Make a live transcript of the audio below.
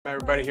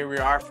Everybody, here we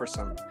are for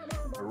some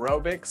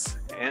aerobics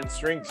and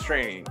strength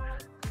training.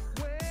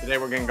 Today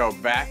we're going to go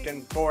back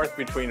and forth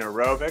between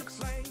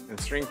aerobics and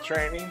strength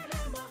training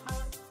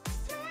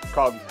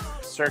called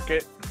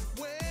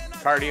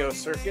cardio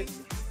circuit,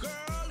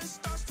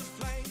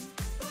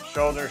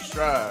 shoulder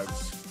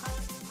shrugs.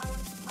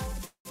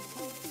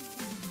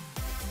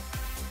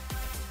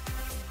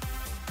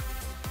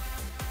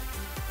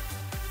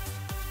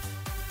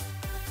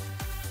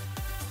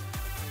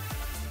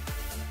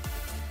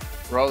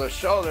 Roll the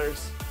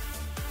shoulders.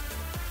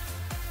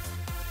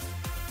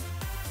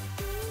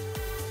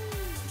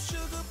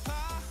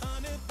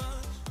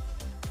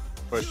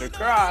 Push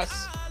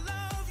across.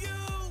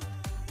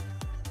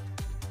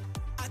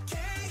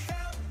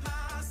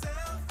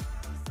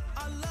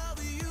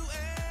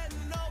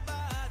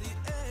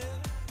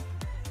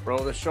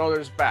 Roll the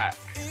shoulders back.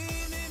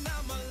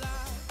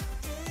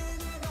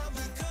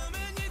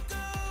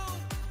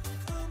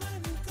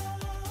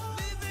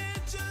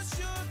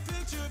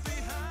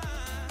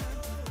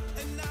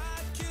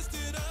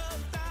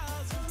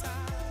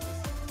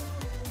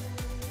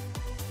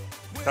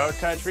 Toe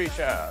touch, reach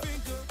up.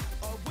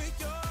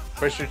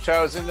 Push your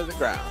toes into the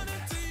ground.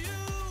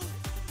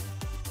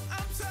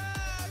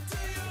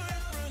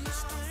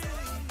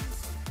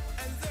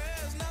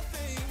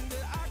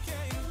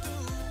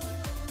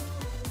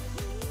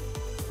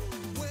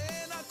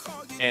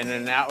 In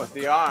and out with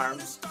the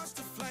arms.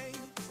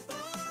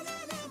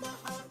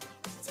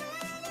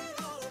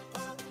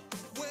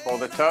 Pull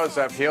the toes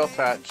up, heel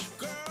touch.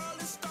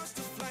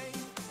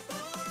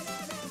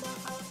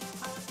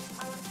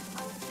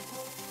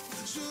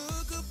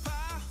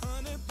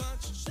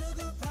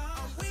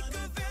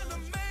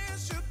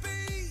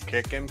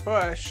 Kick and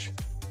push.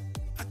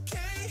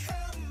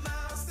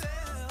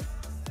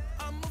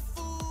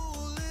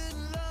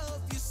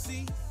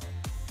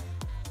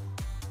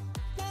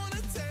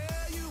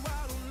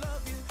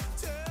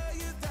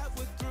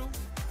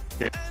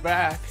 Kick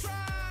back.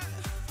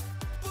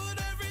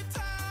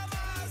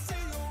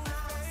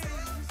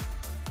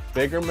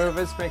 Bigger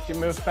movements make you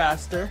move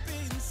faster.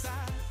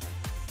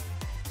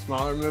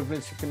 Smaller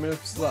movements you can move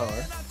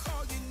slower.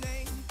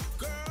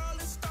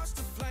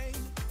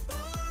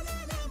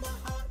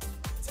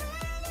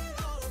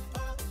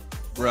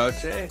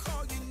 Rotate.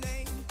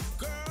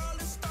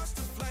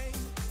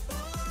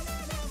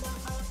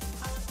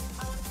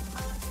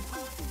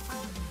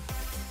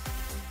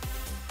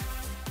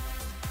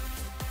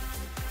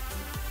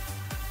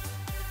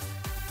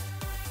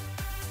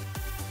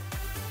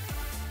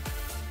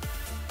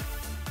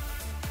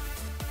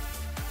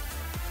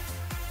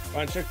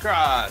 Punch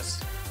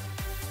across.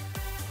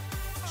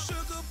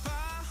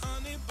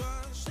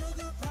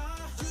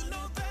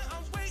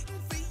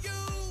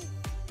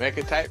 Make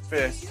a tight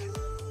fist.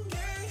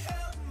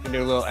 You can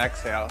do little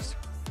exhales.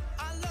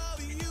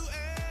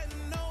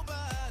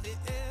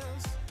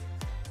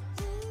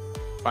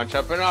 Punch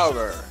up and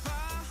over.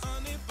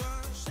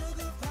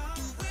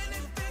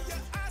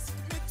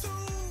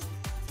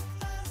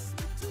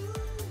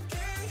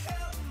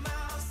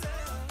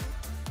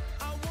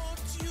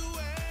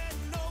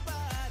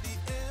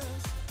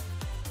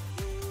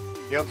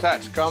 Heel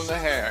touch, comb the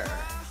hair.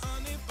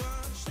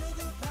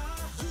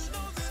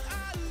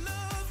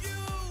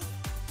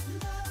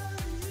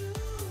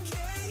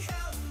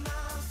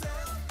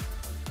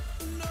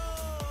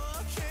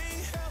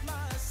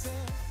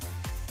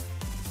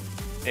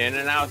 In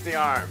and out the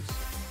arms.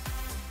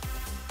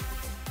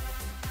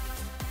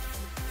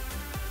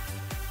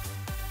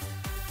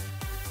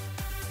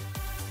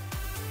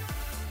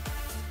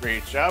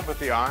 Reach up with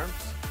the arms.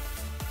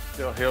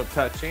 Still heel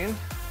touching.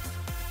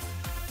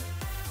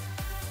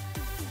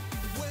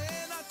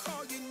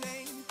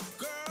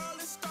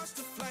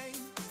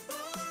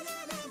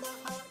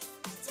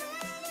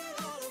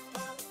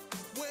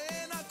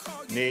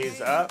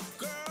 Knees up.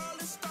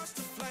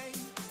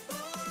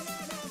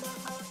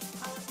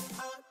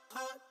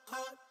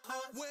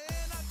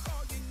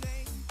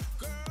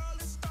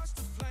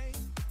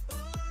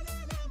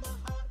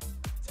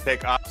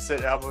 Take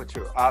opposite elbow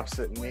to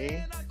opposite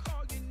knee.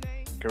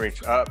 You can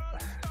reach up.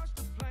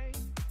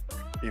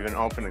 Even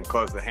open and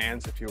close the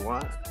hands if you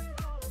want.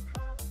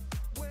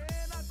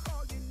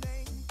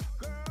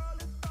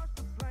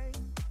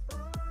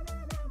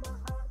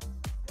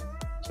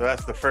 So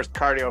that's the first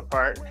cardio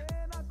part.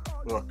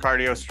 Little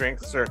cardio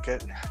strength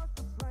circuit.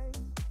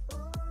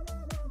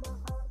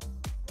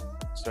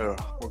 So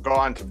we'll go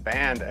on to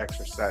band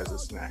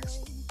exercises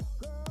next.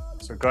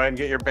 So go ahead and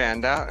get your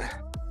band out.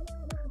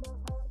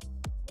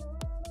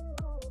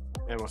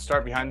 And we'll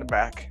start behind the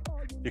back.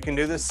 You can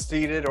do this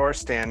seated or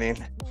standing,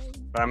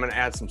 but I'm gonna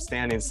add some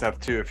standing stuff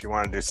too if you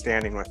wanna do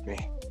standing with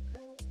me.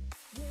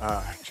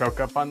 Choke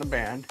up on the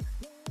band,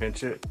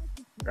 pinch it,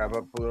 grab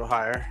up a little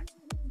higher.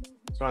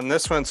 So on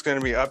this one, it's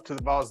gonna be up to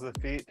the balls of the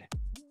feet.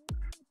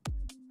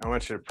 I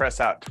want you to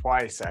press out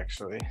twice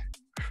actually,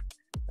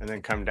 and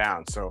then come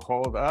down. So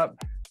hold up,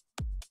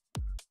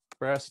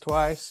 press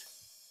twice,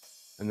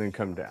 and then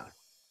come down.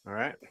 All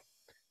right,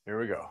 here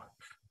we go.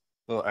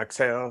 Little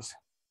exhales.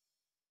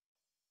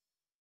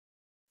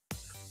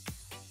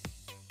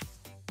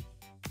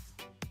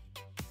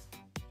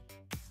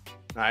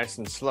 Nice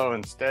and slow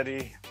and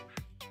steady.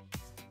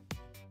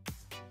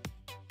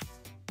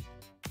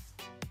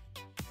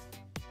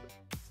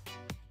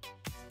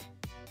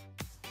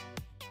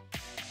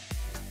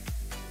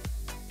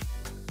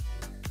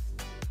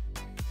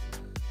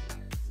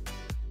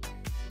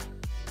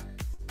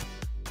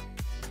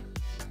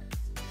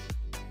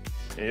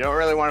 You don't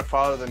really want to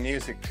follow the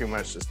music too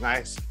much, just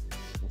nice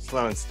and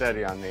slow and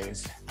steady on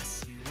these.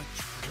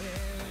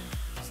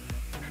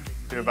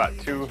 Do about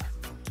two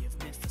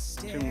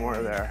more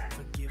there.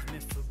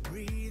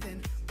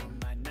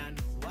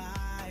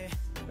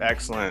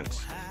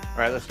 Excellent. All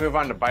right, let's move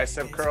on to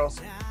bicep curls.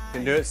 You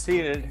can do it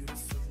seated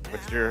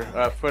with your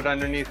foot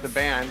underneath the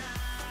band,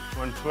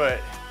 one foot.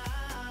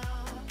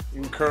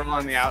 You can curl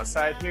on the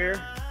outside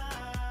here.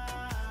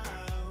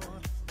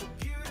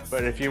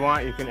 But if you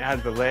want, you can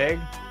add the leg.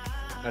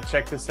 Now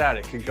check this out,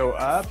 it could go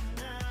up,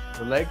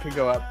 the leg could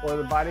go up, or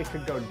the body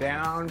could go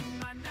down,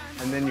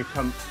 and then you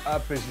come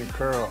up as you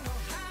curl.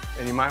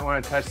 And you might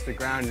want to touch the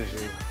ground as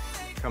you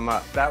come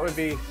up. That would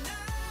be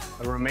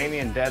a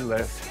Romanian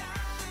deadlift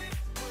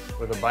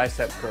with a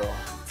bicep curl.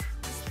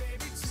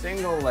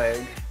 Single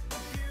leg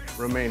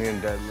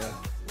Romanian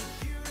deadlift.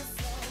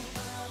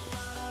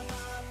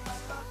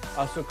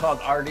 Also called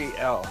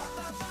RDL,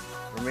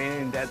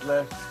 Romanian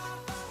deadlift,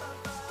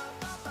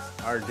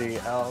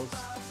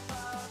 RDLs.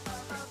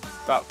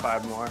 About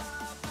 5 more.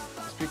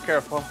 Just be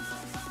careful.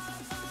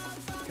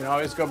 You can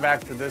always go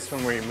back to this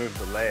one where you move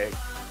the leg,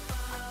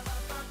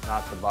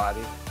 not the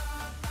body.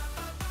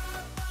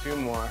 2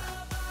 more.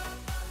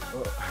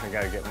 Oh, I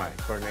gotta get my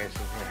coordination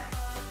here.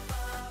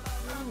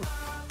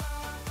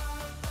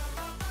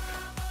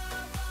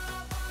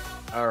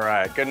 All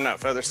right, good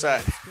enough. Other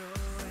side.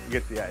 You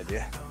get the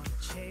idea.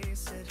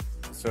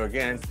 So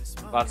again,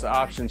 lots of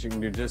options. You can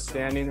do just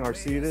standing or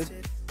seated.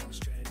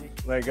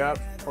 Leg up,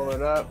 pull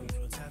it up,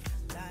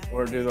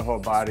 or do the whole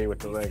body with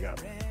the leg up.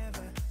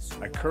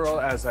 I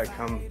curl as I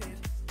come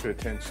to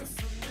attention.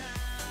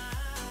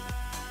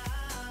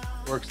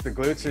 Works the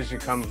glutes as you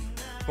come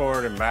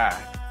forward and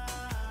back.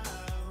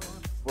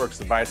 Works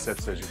the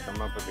biceps as you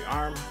come up with the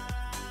arm.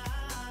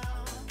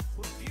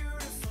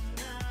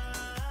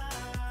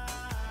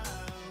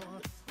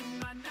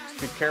 Just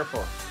be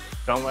careful.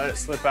 Don't let it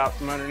slip out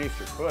from underneath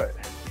your foot.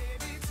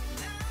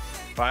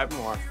 5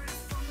 more.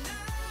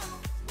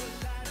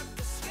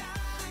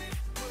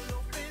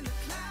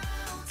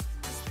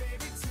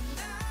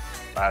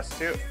 Last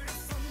 2.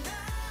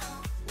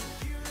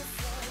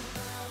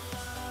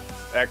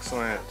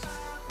 Excellent.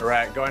 All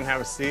right, go ahead and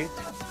have a seat.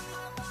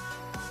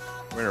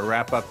 We're gonna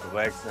wrap up the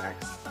legs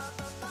next.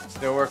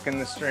 Still working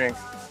the strength.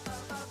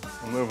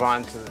 We'll move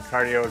on to the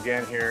cardio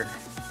again here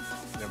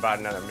in about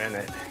another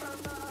minute.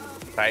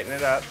 Tighten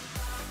it up,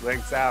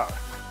 legs out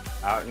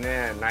and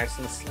in, nice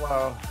and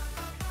slow.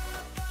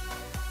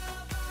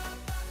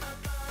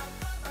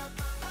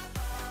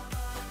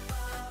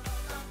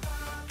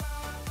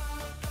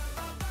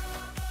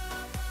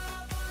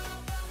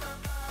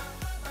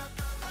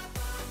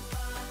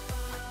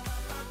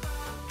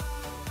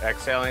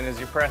 Exhaling as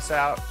you press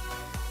out.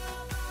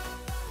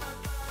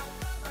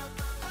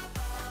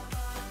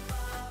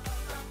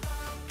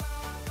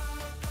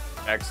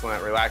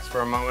 Excellent. Relax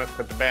for a moment.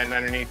 Put the band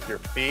underneath your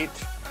feet.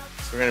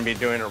 So we're going to be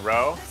doing a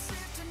row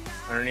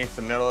underneath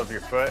the middle of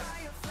your foot,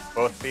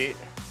 both feet,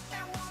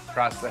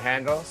 across the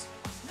handles,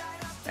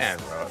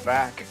 and row it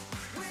back.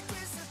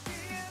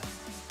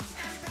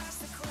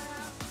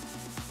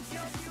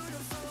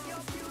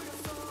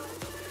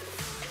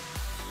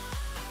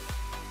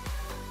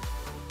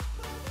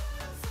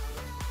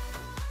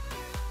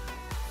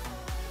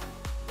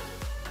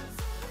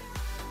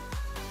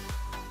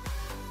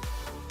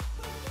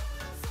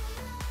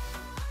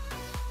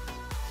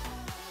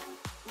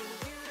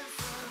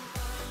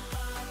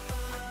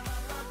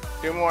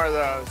 Two more of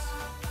those.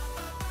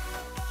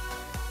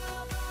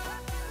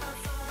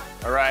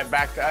 All right,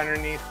 back to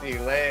underneath the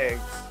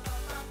legs.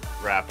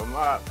 Wrap them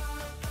up,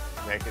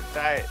 make it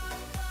tight,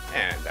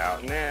 and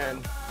out and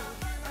in.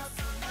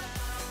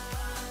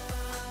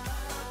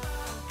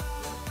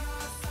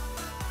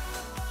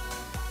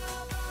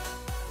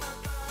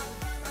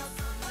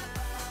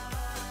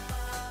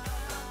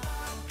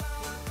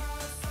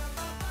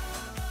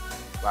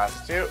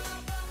 Last 2.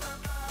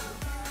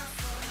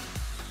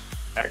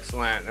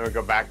 Excellent. Then we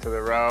go back to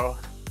the row.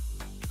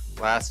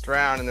 Last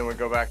round, and then we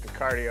go back to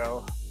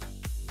cardio.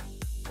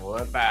 Pull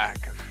it back.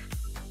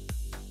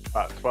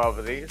 About 12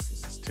 of these.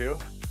 This is 2.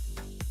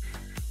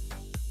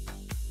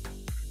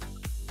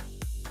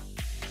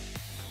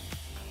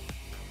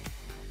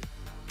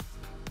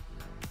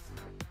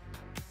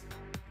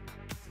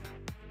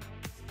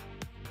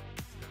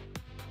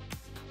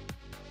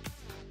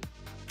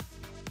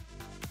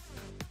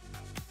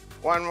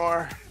 One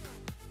more.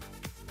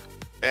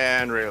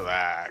 And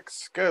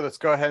relax. Good, let's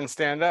go ahead and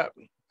stand up.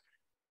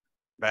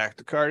 Back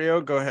to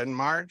cardio, go ahead and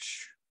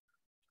march.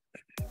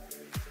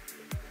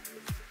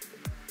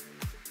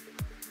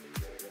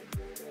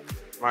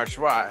 March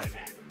wide.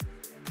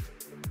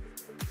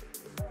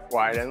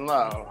 Wide and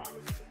low.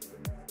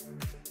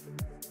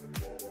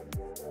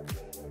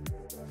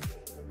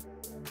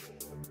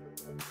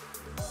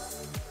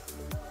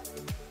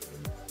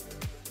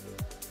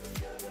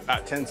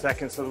 About 10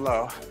 seconds to the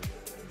low.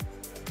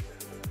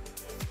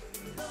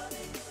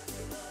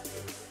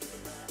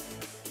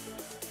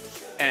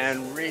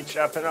 And reach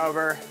up and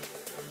over.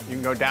 You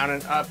can go down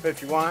and up if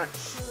you want.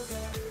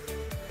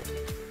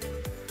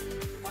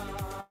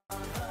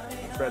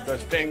 Spread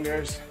those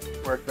fingers,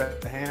 work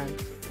the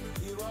hands.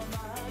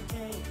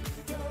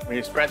 When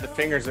you spread the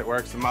fingers, it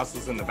works the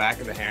muscles in the back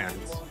of the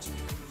hands.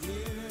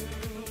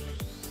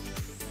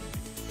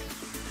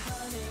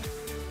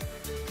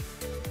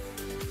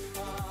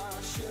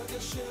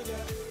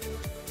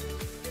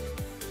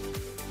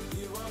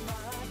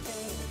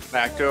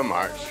 Back to a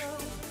march.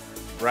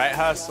 Right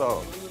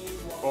hustle.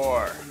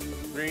 4,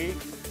 3,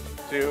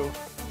 2,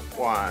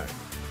 1.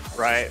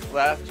 Right,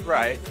 left,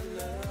 right.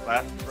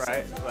 Left,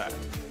 right, left.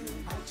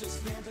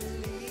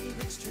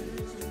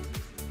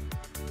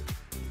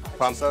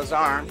 Pump those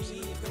arms.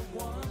 You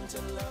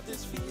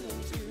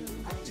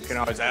can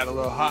always add a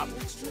little hop.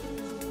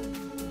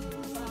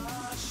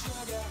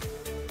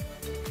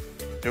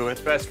 Do what's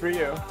best for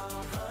you.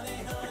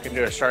 You can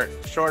do a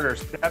shorter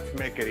step to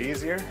make it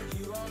easier.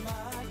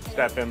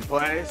 Step in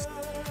place.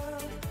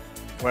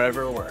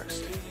 Whatever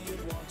works.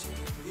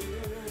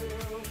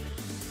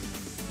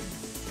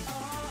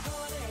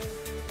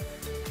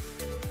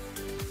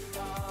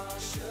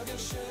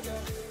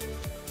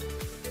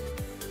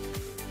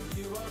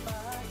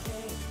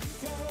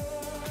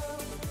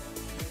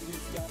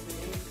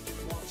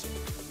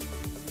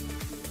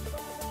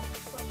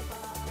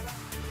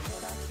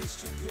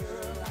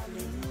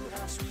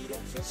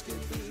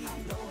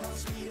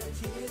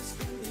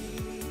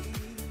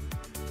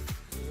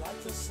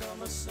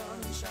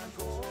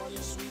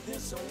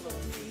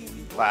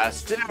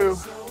 Last 2.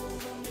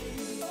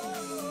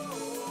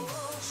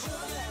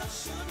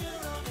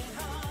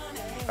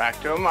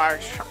 Back to a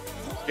march.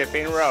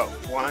 Skipping rope.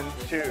 1,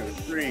 2,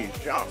 3,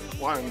 jump.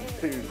 1,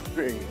 2,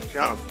 3,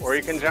 jump. Or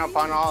you can jump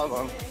on all of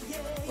them,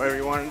 whatever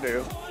you want to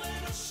do.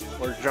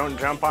 Or don't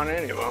jump on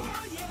any of them.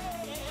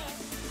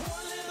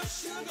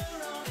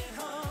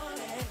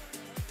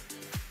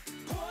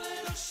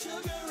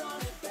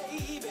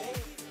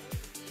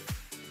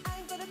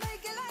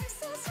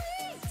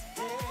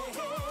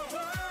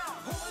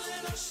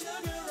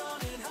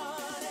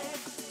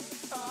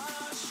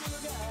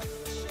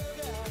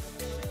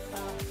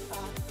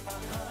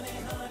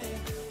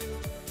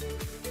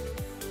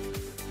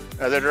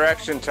 Other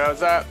direction,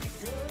 toes up.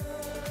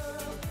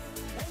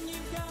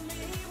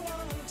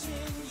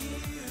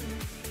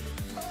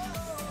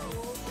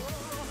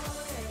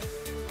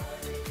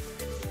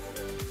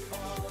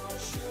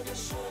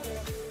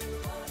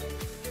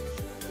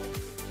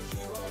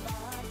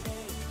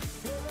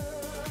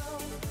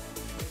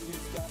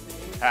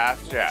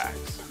 Half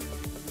jacks.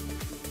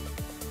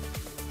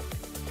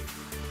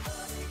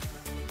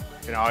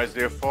 You can always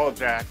do full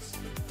jacks,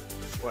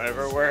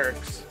 whatever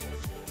works.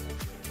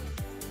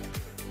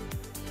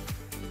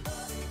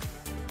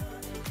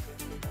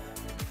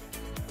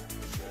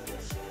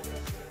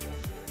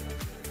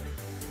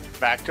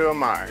 Back to a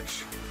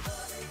march.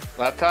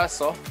 Left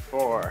hustle.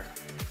 4,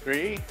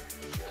 3,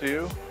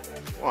 2,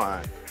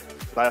 1.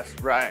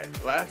 Left, right,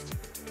 left.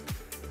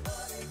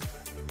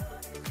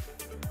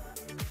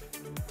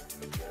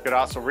 You could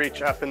also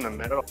reach up in the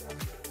middle.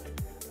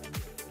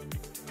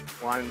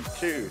 1,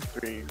 2,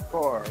 3,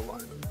 4.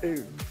 1, 2,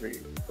 3,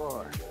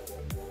 4.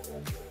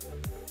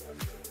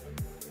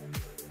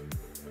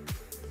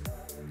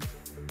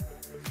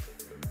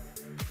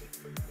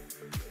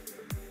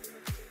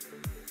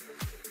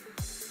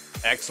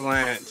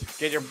 Excellent.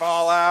 Get your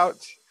ball out.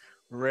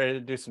 We're ready to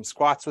do some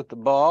squats with the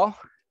ball.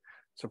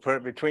 So put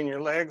it between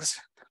your legs,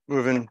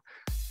 moving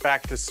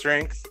back to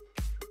strength.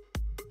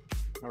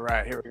 All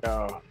right, here we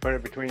go. Put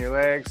it between your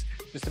legs,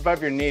 just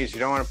above your knees. You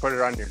don't want to put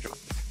it on your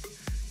joints.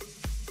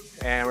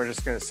 And we're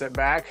just going to sit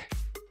back.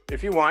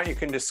 If you want, you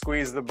can just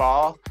squeeze the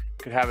ball. You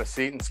could have a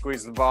seat and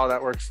squeeze the ball.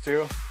 That works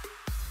too.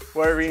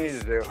 Whatever you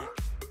need to do.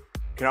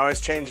 You can always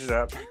change it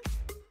up.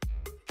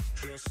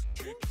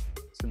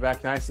 Sit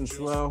back nice and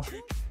slow.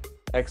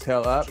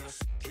 Exhale up.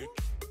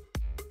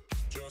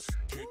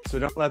 So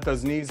don't let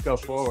those knees go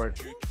forward.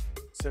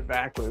 Sit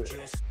back with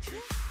it.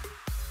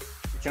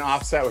 You can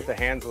offset with the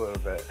hands a little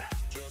bit.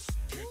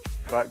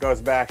 Butt goes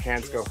back,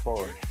 hands go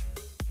forward.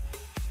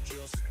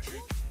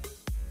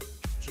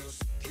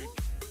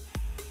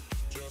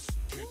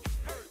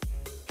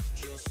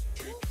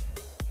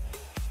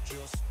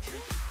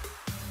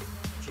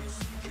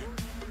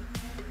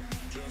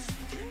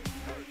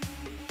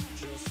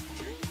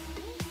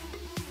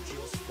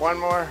 One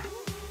more.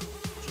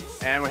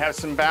 And we have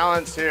some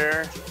balance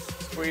here.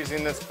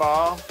 Squeezing this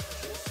ball.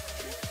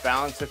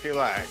 Balance if you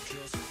like.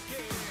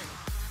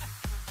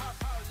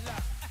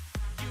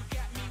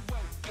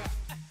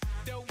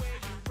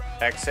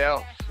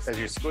 Exhale as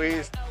you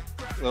squeeze.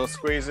 Little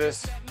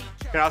squeezes.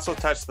 You can also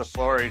touch the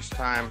floor each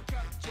time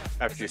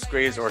after you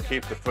squeeze, or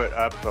keep the foot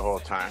up the whole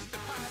time.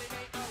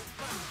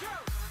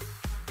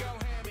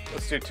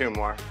 Let's do 2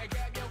 more.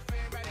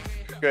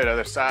 Good,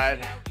 other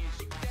side.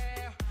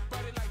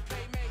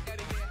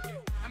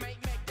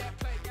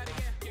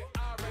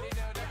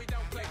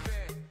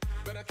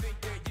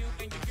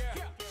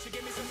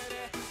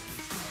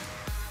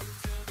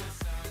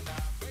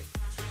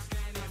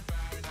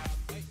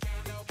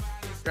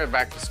 Good,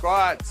 back to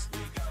squats.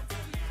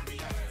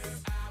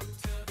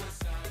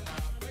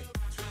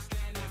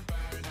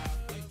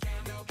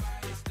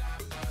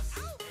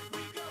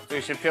 So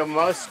you should feel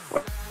most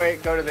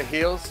weight go to the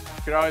heels.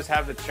 You could always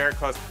have the chair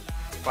close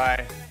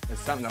by.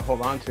 It's something to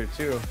hold on to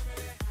too.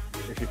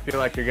 If you feel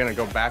like you're gonna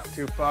go back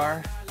too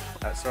far,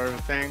 that sort of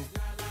thing.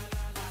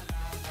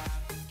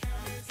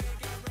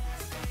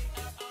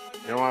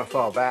 You don't want to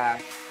fall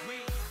back.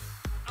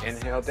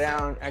 Inhale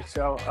down,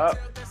 exhale up.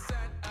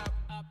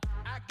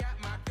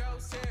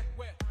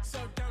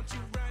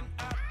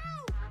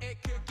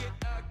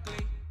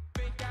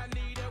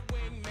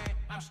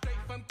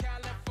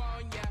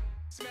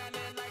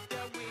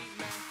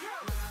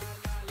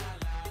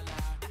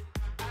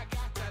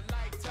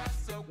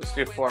 Let's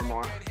do 4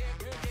 more.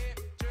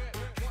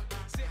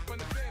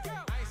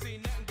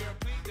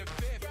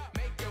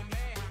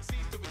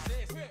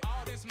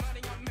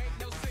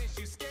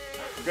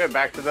 Good,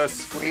 back to those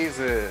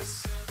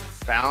squeezes.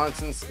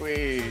 Balance and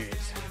squeeze.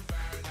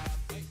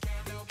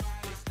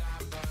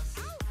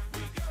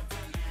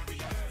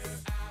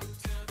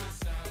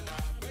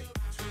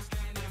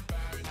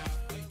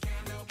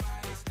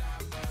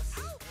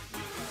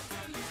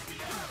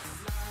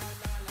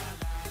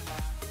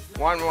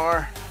 One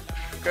more.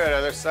 Good,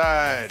 other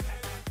side.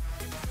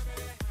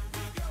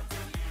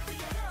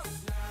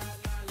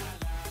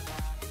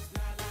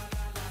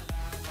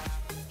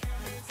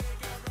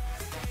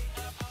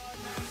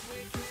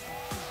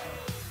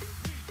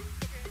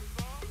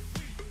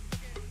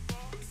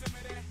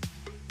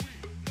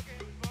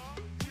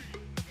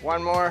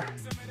 One more.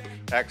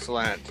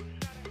 Excellent.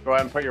 Go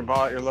ahead and put your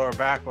ball at your lower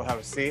back. We'll have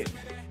a seat.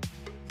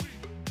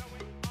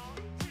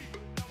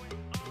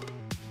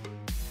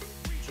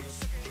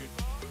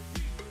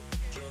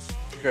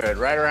 Good,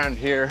 right around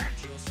here.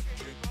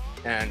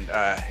 And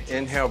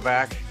inhale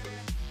back,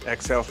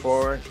 exhale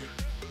forward.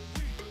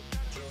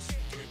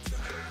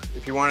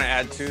 If you want to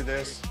add to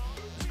this,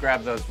 just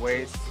grab those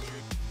weights.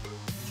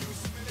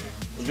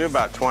 We'll do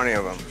about 20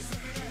 of them.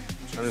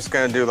 I'm just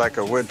gonna do like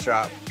a wood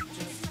chop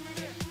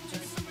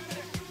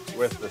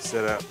with the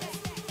sit-up.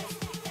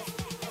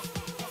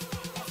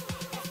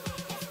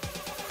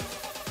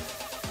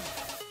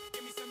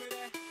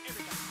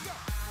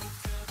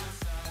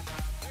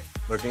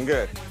 Looking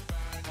good.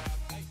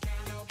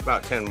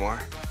 About 10 more.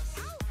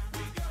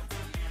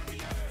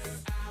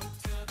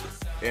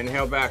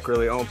 Inhale back,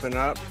 really open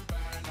up,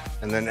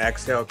 and then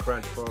exhale,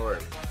 crunch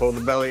forward. Pull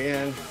the belly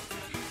in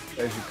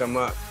as you come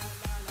up.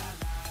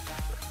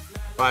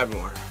 5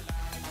 more.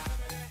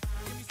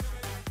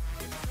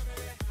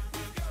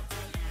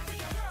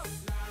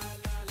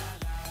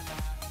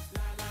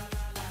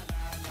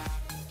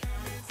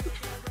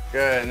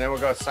 Good, and then we'll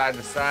go side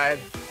to side.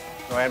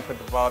 Go ahead and put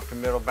the ball up to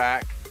middle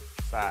back.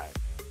 Side,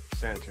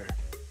 center,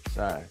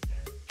 side,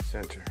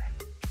 center.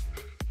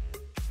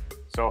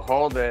 So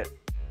hold it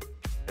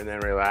and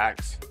then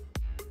relax.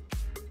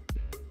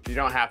 You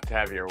don't have to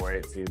have your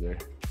weights either.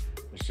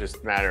 It's just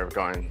a matter of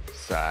going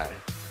side,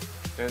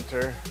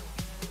 center,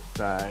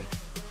 side,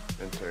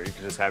 center. You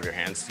can just have your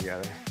hands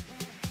together.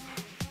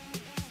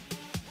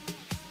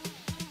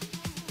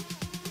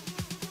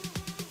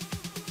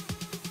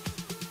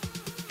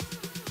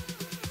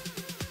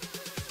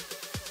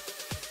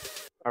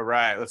 All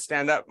right, let's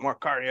stand up, more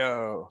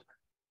cardio.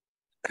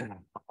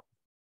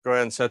 Go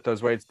ahead and set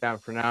those weights down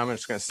for now. I'm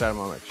just gonna set them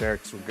on my chair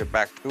because we'll get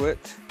back to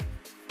it.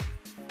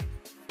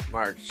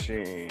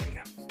 Marching.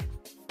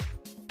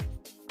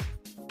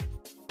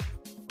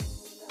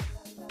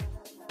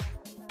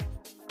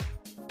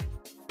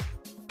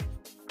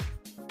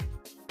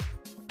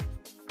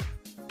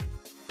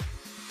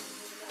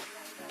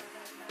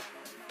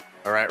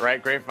 All right,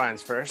 right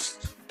grapevines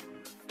first.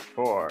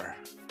 4,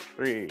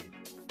 3,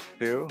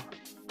 2,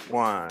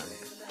 1.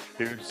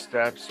 2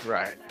 steps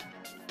right,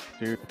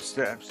 2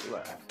 steps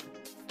left.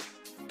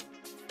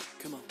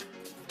 Come on.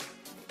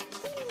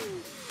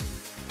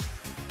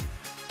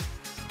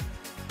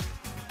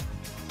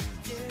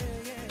 Yeah,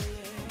 yeah,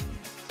 yeah,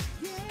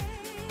 yeah.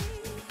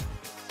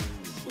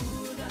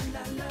 Ooh la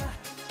la la.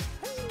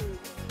 Ooh.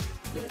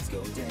 Let's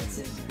go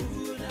dancing.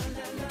 Ooh la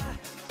la la.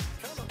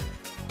 Come on.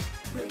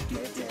 Break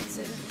it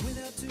dancing. Went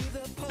out to the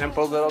park.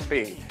 Simple little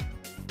beat. You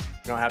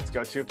don't have to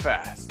go too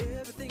fast.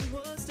 Everything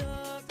was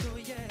dark. Oh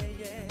yeah,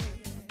 yeah.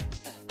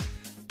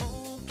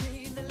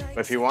 But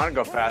if you want to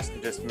go fast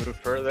and just move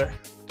further,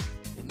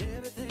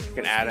 you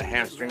can add a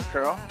hamstring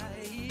curl.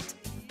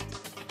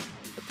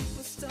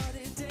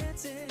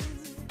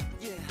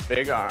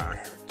 Big arms.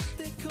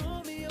 They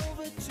call me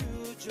over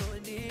to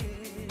join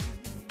in.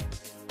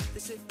 They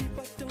say,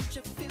 "People, don't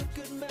you feel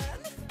good, man?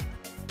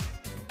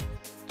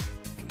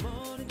 Come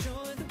on and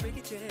join the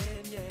reggae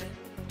jam, yeah."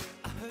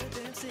 I heard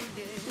them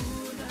singing,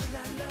 "Ooh la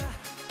la la,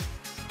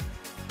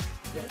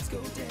 let's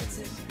go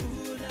dancing."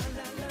 Ooh la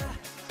la la,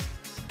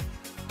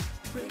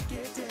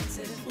 reggae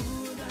dancing.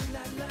 Ooh la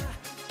la la.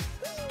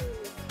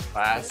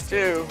 Last 2.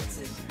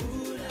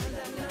 Ooh la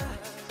la la,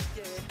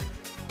 yeah.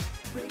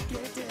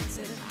 Reggae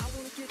dancing. I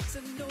wanna get to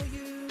know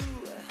you.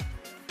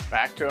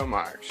 Back to a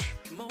march.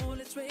 Come on,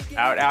 let's reggae.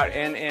 Out, out,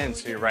 in.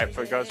 So your right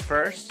foot goes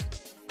first.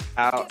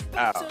 out,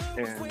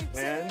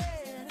 in.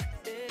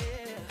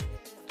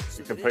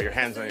 You can put your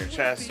hands on your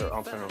chest or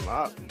open them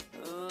up.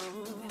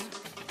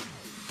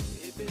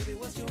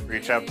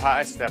 Reach up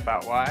high, step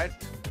out wide.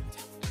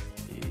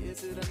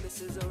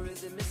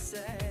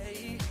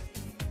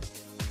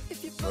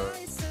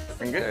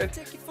 Looking good.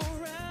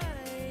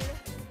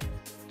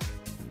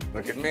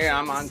 Look at me,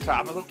 I'm on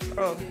top of the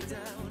world.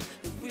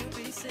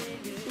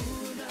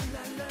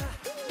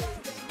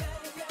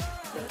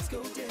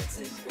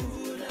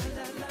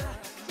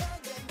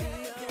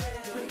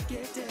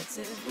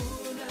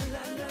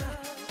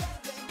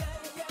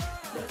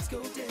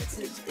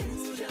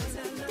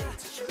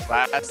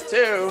 Last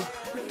two.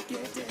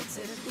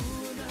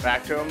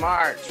 Back to a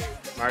march.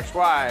 March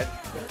wide.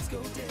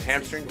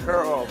 Hamstring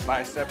curl,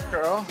 bicep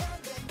curl.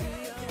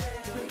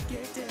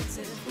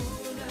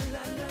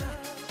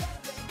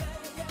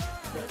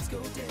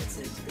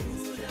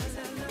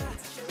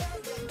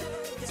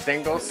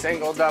 Single,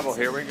 single, double.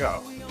 Here we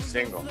go.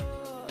 Single,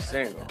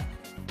 single,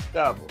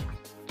 double.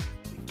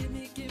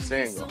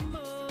 Single,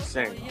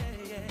 single,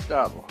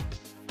 double.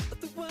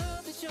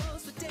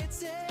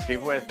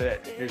 Keep with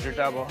it. Here's your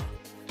double.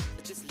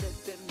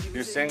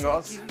 Two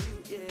singles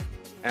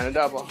and a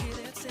double.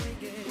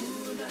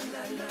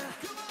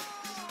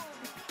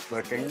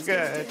 Looking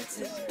good.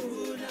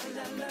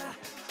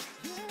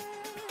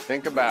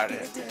 Think about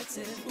it.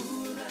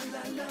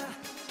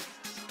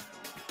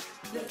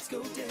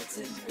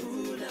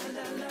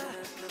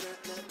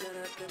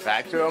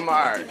 Back to a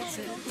march.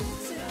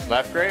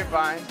 Left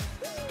grapevine.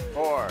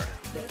 4,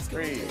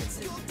 3,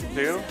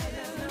 2,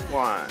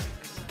 1.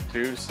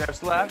 2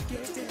 steps left.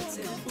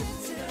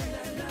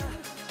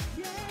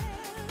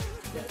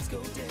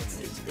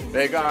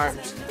 Big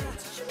arms.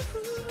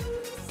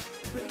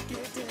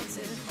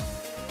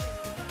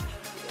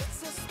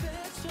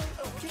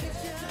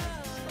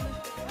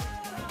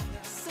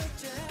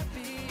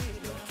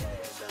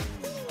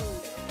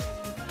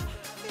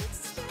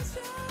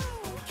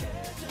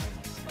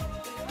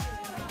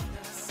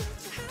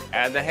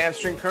 Add the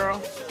hamstring curl.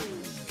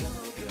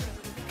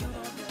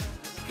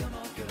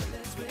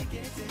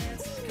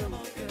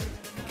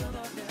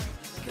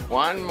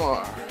 One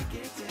more.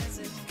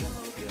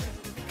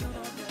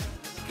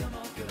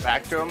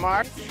 Back to a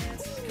march.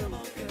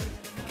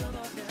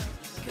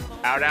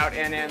 Out, out,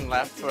 in,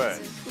 left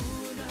foot.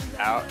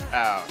 Out,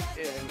 out,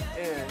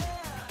 in.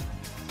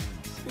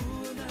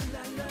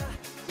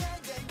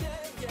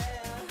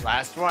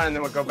 Last one, and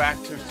then we'll go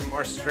back to some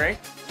more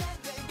strength.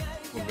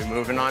 We'll be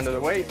moving on to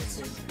the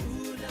weights.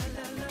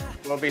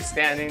 We'll be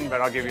standing, but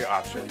I'll give you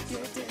options.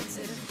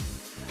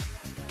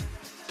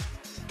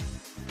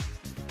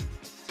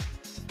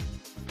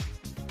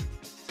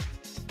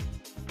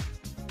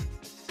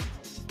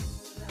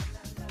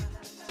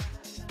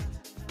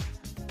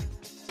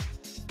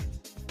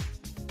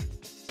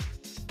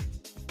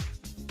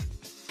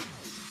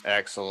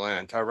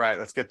 Excellent. All right,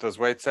 let's get those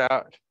weights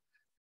out.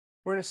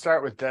 We're going to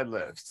start with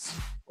deadlifts,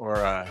 or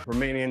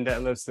Romanian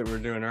deadlifts that we were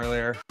doing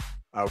earlier.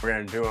 We're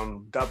going to do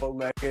them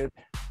double-legged.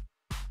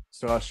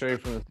 So I'll show you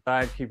from the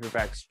side. Keep your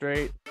back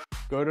straight.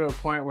 Go to a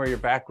point where your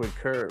back would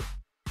curve.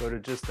 Go to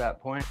just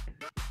that point,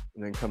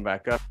 and then come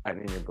back up,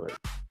 tightening your glute.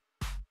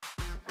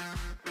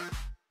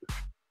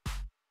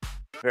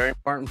 Very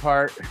important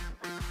part.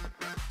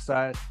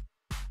 Side.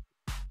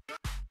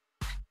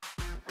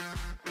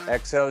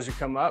 Exhale as you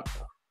come up.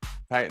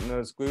 Tighten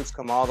those glutes,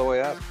 come all the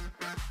way up.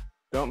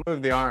 Don't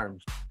move the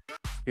arms.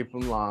 Keep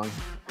them long.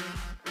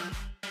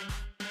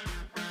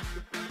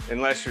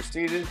 Unless you're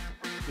seated,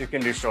 you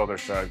can do shoulder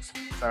shrugs.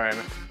 Sorry, I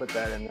meant to put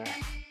that in there.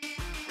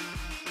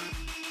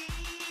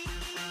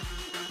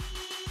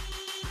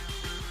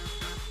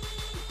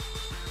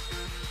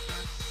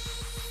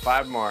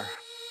 Five more.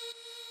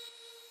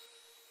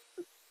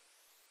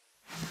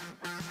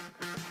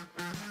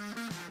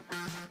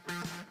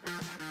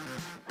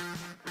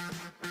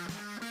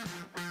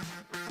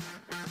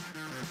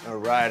 All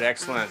right,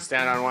 excellent.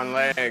 Stand on one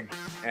leg,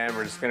 and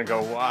we're just gonna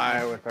go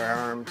wide with our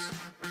arms.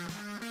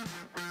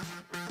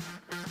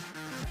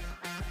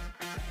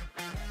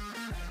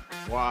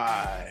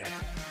 Wide.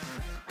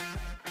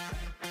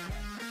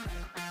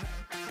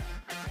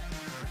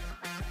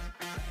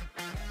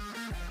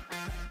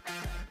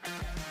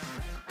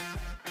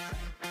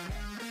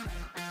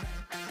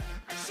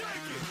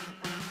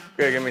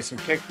 Good, give me some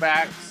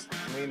kickbacks.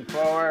 Lean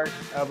forward,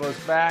 elbows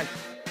back,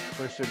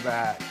 push it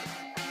back.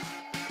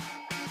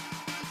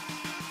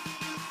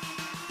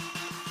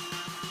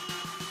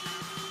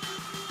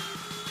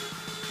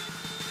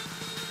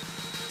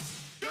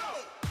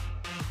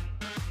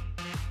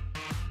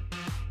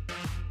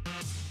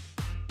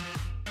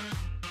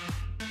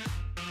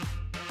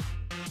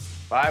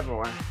 Five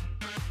more.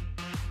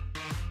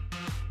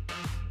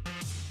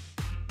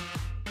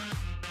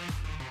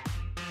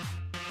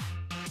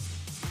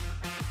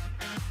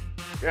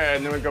 Good,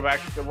 and then we go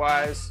back to the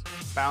Y's,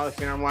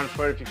 balancing on one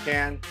foot if you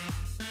can.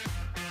 You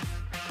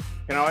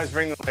can always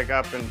bring the leg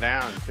up and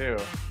down too,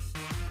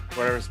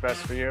 whatever's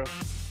best for you.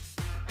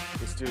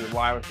 Just do the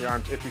Y with the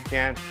arms if you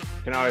can.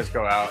 You can always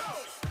go out,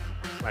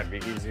 might be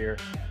easier,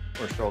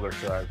 or shoulder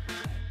shrug.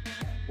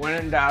 When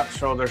in doubt,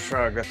 shoulder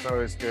shrug. That's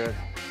always good.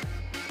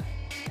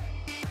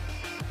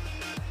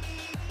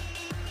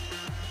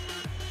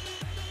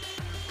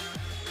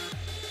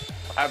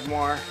 Five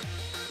more.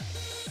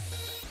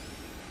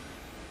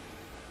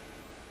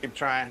 Keep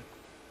trying.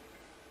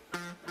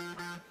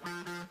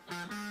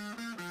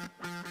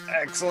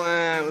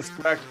 Excellent. Let's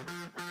go back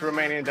to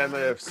Romanian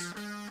deadlifts.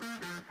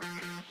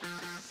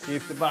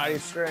 Keep the body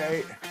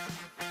straight.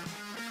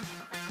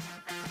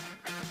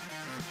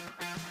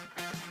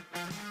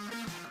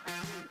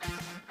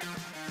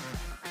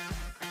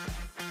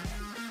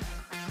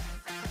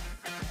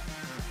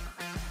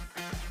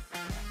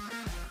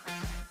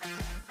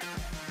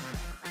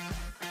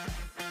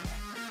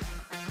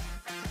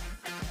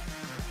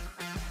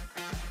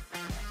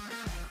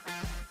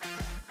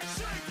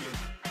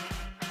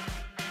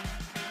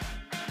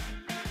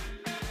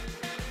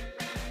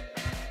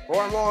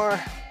 Four more.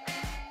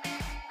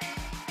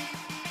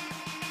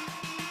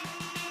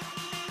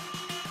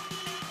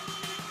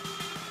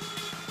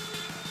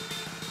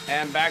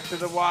 And back to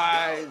the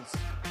wides.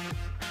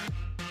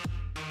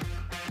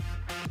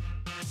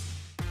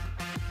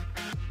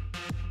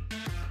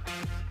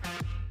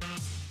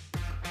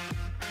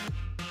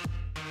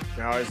 You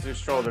can always do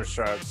shoulder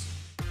shrugs.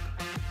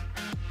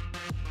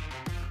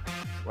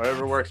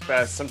 Whatever works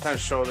best.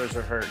 Sometimes shoulders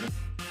are hurting.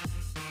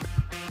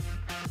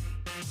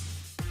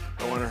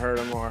 Don't want to hurt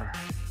them more.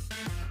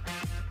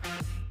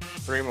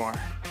 Three more.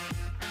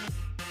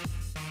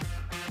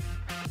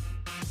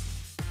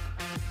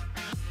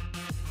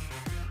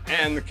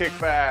 And the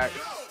kickback.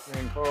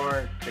 Lean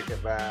forward, kick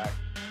it back.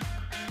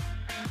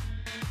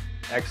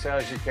 Exhale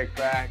as you kick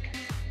back.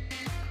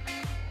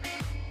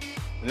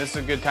 And this is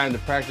a good time to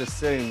practice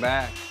sitting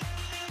back.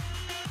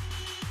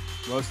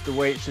 Most of the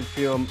weight should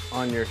feel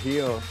on your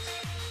heels.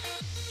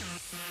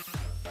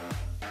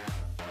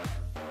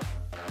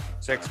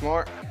 6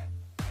 more.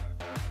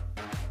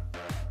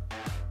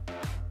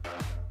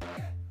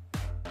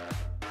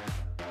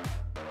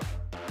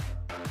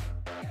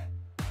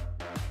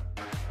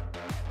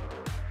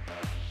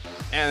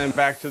 And then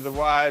back to the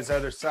wides,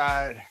 other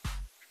side.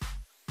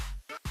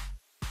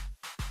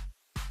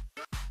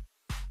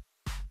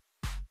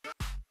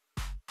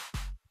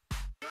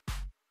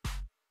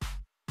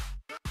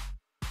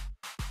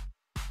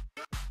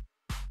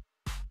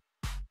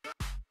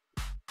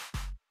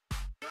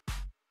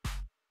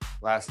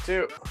 Last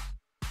 2.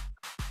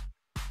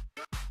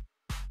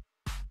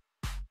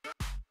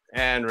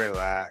 And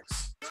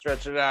relax.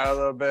 Stretch it out a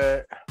little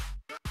bit.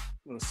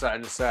 From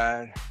side to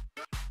side.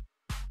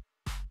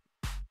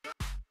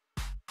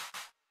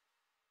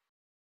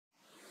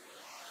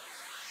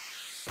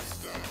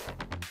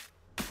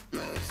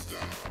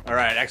 All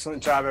right,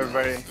 excellent job,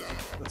 everybody.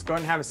 Let's go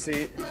ahead and have a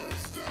seat.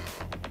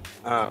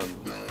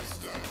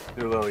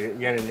 Do a little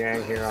yin and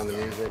yang here on the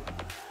music.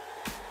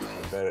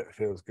 I bet it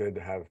feels good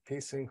to have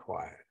peace and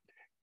quiet.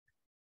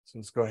 So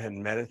let's go ahead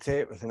and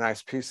meditate with a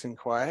nice peace and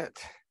quiet.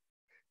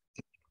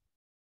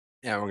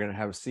 And we're gonna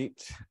have a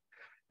seat.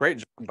 Great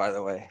job, by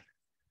the way.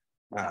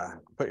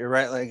 Put your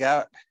right leg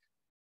out.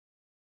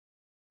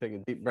 Take a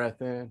deep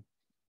breath in.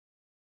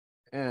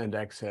 And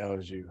exhale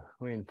as you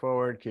lean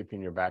forward,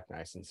 keeping your back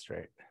nice and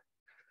straight.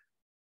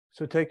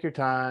 So take your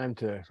time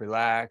to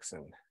relax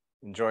and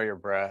enjoy your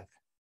breath.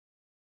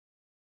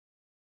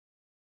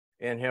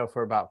 Inhale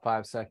for about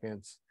 5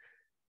 seconds.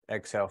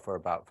 Exhale for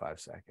about 5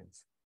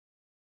 seconds.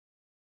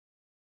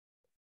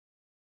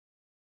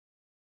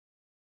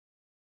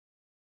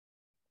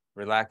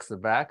 Relax the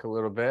back a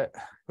little bit.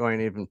 Going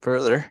even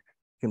further,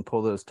 you can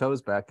pull those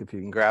toes back if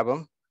you can grab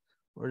them,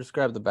 or just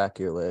grab the back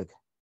of your leg.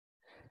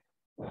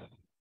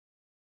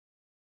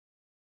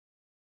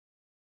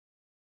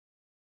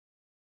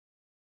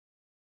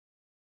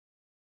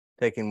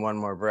 Taking one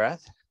more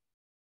breath.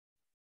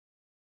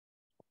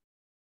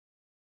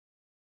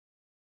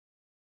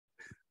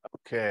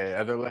 Okay,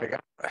 other leg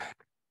up.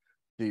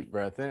 Deep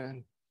breath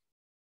in.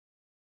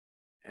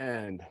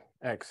 And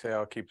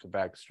exhale, keep the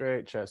back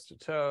straight, chest to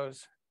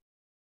toes.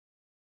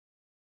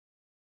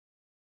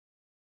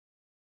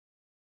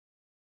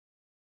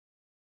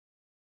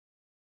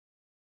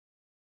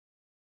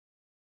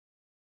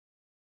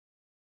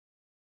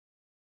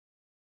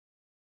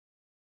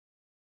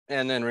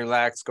 And then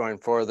relax, going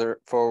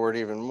forward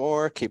even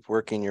more. Keep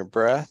working your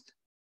breath.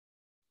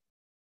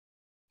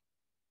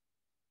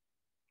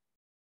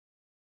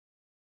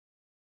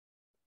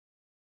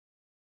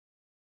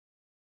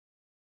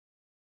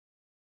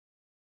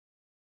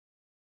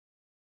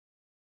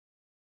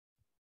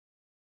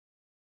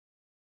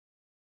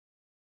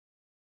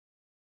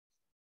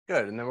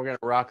 Good, and then we're gonna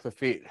rock the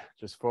feet,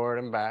 just forward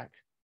and back.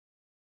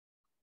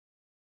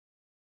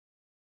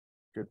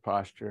 Good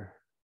posture.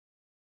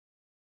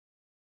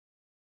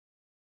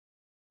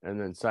 And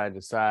then side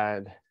to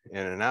side,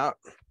 in and out.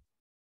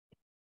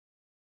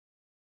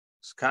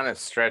 Just kind of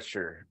stretch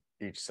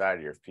each side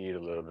of your feet a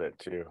little bit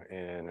too,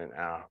 in and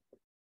out.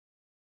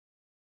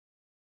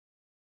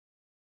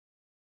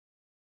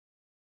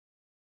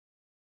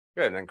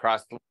 Good, and then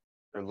cross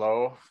the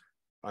low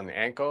on the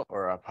ankle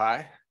or up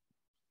high.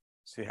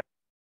 See how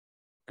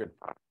good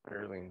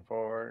posture, lean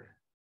forward.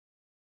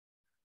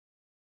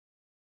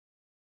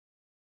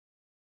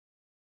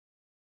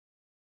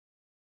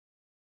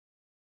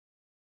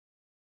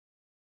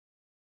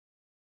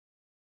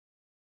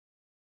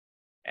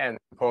 And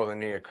pull the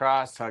knee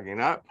across, hugging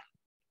up.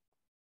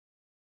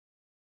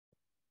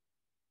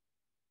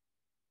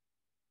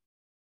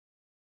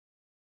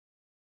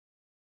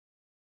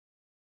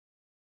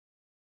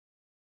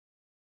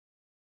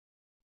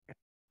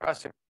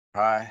 Cross it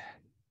high.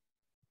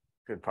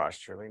 Good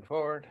posture, lean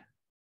forward.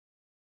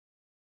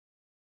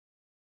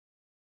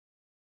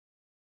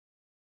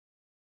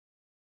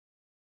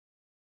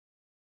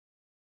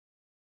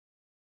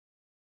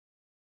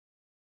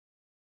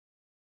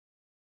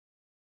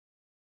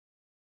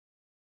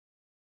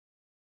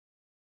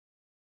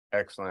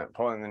 Excellent.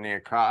 Pulling the knee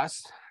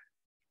across.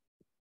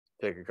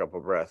 Take a couple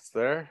breaths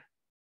there.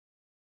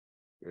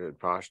 Good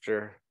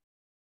posture.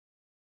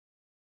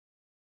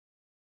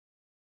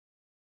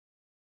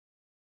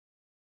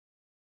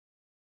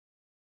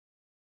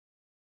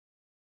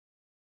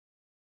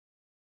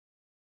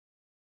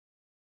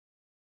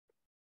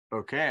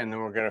 Okay, and then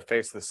we're going to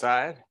face the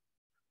side.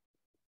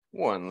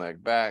 One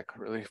leg back,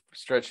 really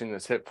stretching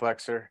this hip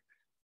flexor,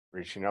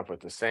 reaching up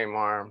with the same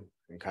arm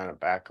and kind of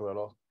back a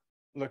little.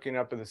 Looking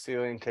up at the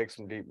ceiling, take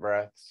some deep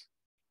breaths.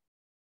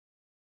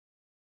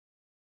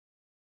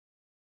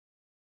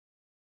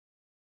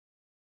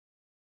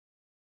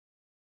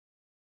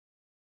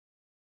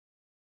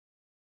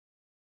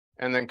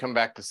 And then come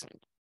back to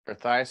our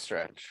thigh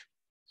stretch.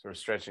 So we're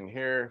stretching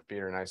here, feet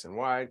are nice and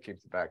wide,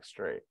 keep the back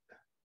straight.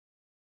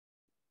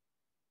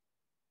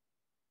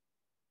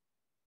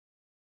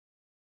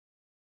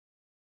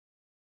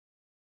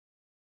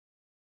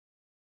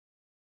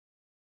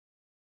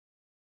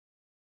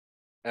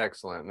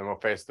 Excellent. And then we'll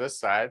face this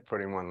side,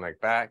 putting one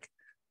leg back,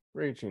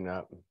 reaching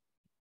up.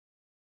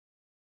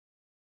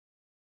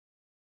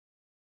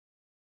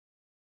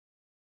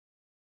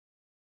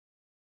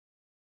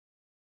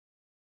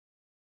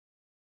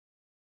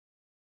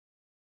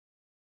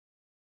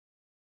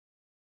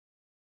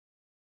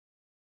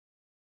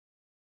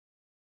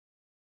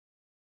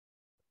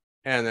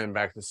 And then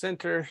back to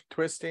center,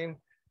 twisting.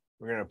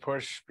 We're going to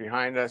push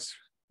behind us,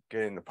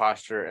 getting the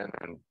posture, and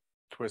then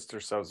twist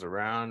ourselves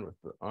around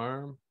with the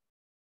arm.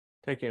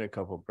 Taking a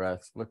couple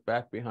breaths. Look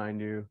back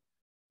behind you.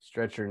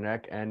 Stretch your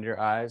neck and your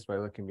eyes by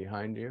looking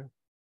behind you.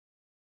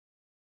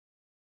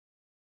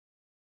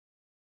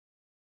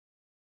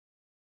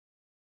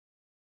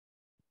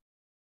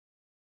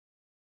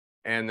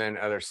 And then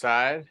other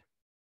side.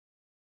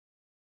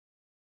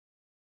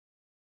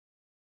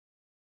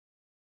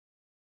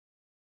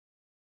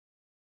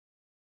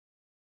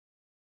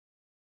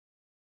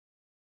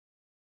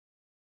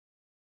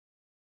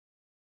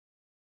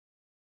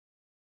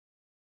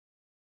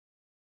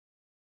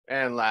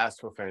 And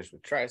last, we'll finish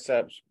with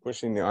triceps,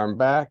 pushing the arm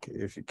back.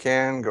 If you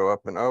can, go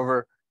up and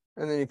over,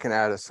 and then you can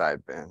add a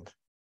side bend.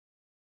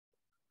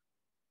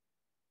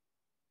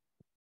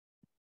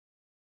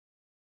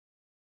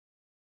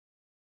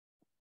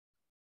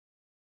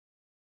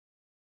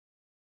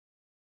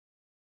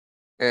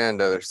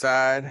 And other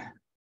side,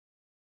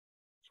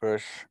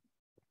 push,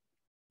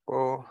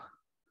 pull,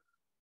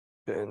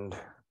 bend.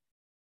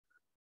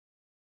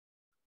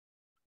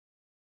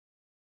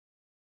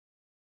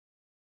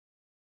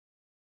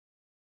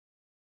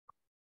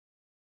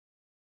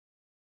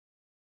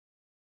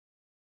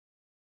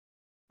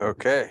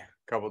 Okay,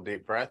 couple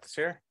deep breaths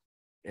here.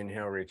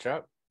 Inhale, reach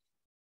up.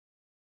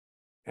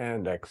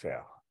 And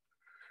exhale.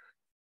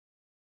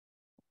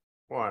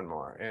 One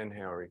more.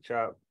 Inhale, reach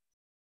up.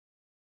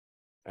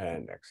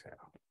 And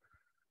exhale.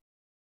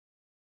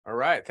 All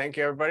right. Thank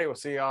you, everybody. We'll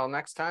see you all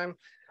next time.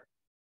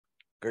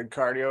 Good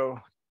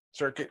cardio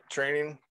circuit training.